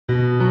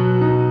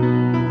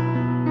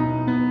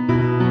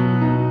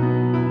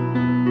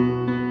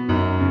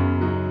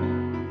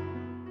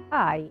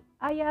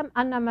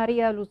Anna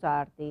Maria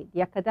Lusardi,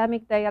 the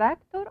Academic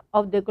Director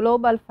of the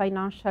Global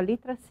Financial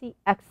Literacy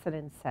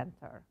Excellence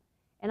Center.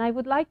 And I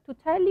would like to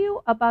tell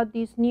you about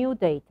this new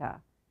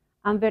data.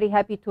 I'm very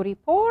happy to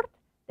report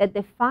that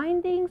the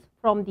findings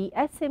from the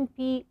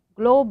S&P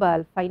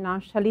Global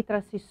Financial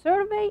Literacy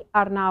Survey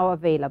are now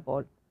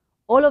available.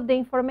 All of the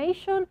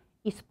information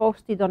is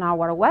posted on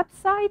our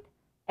website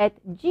at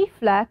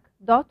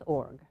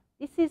GFLEC.org.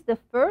 This is the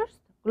first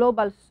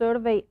global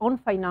survey on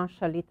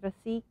financial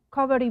literacy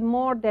covering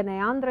more than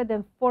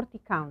 140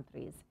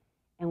 countries,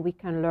 and we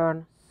can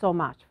learn so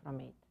much from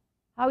it.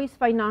 How is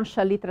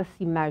financial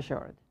literacy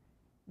measured?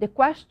 The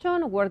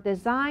questions were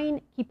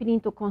designed keeping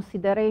into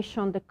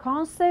consideration the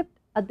concept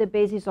at the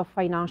basis of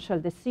financial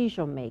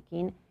decision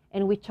making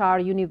and which are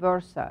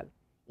universal.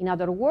 In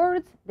other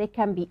words, they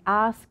can be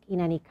asked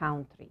in any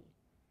country.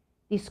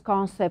 These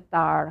concepts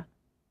are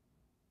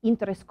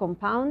interest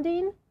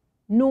compounding,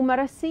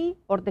 numeracy,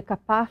 or the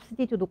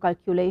capacity to do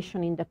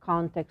calculation in the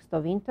context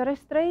of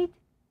interest rate,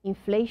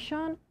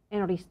 inflation,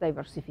 and risk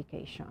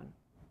diversification.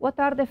 What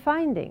are the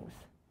findings?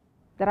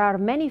 There are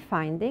many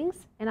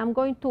findings, and I'm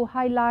going to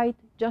highlight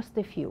just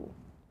a few.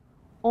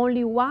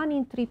 Only 1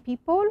 in 3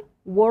 people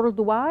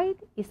worldwide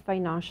is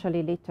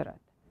financially literate.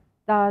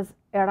 Thus,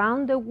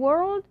 around the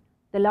world,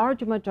 the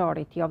large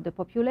majority of the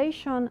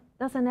population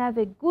doesn't have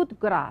a good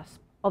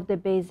grasp of the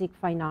basic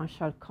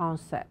financial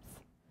concepts.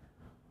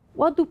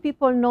 What do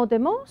people know the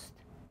most?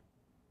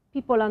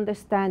 People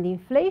understand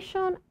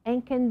inflation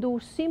and can do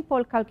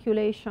simple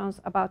calculations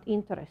about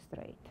interest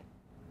rate.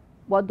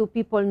 What do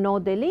people know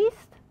the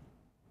least?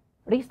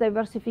 Risk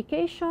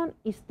diversification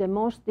is the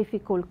most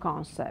difficult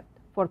concept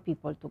for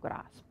people to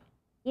grasp.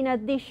 In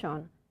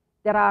addition,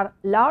 there are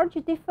large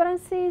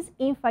differences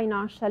in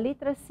financial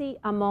literacy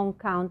among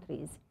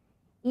countries,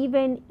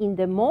 even in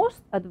the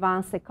most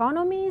advanced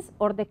economies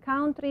or the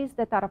countries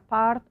that are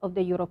part of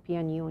the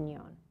European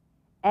Union.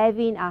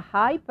 Having a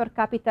high per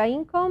capita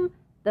income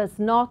does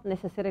not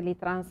necessarily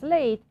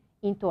translate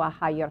into a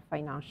higher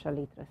financial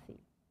literacy.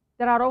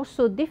 There are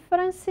also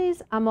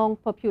differences among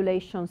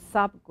population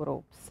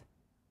subgroups.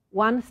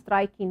 One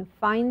striking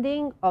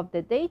finding of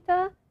the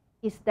data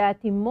is that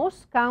in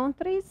most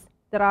countries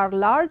there are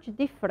large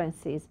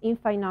differences in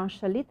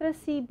financial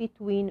literacy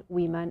between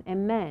women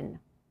and men.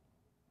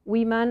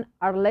 Women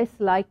are less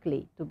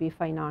likely to be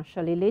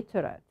financially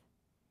literate.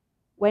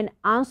 When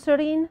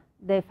answering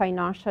the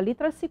financial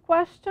literacy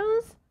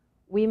questions,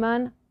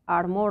 women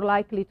are more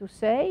likely to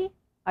say,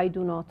 "I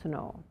do not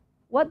know."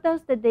 What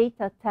does the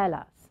data tell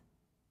us?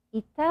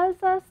 It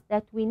tells us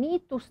that we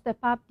need to step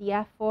up the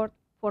effort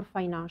for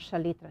financial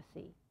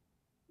literacy.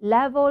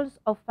 Levels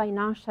of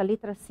financial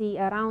literacy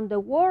around the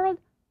world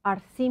are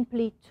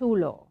simply too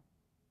low.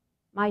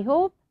 My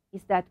hope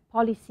is that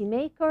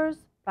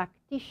policymakers,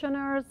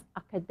 practitioners,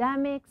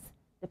 academics,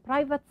 the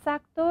private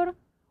sector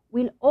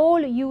will all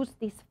use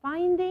these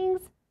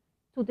findings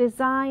to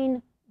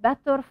design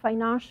better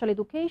financial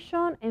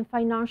education and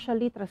financial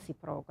literacy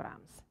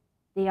programs.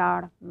 They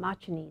are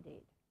much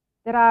needed.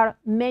 There are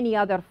many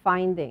other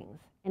findings,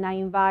 and I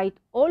invite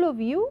all of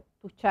you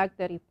to check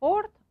the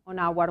report on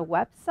our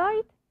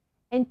website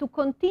and to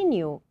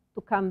continue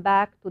to come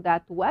back to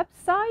that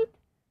website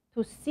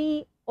to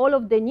see all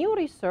of the new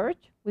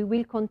research we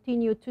will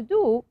continue to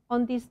do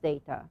on this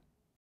data.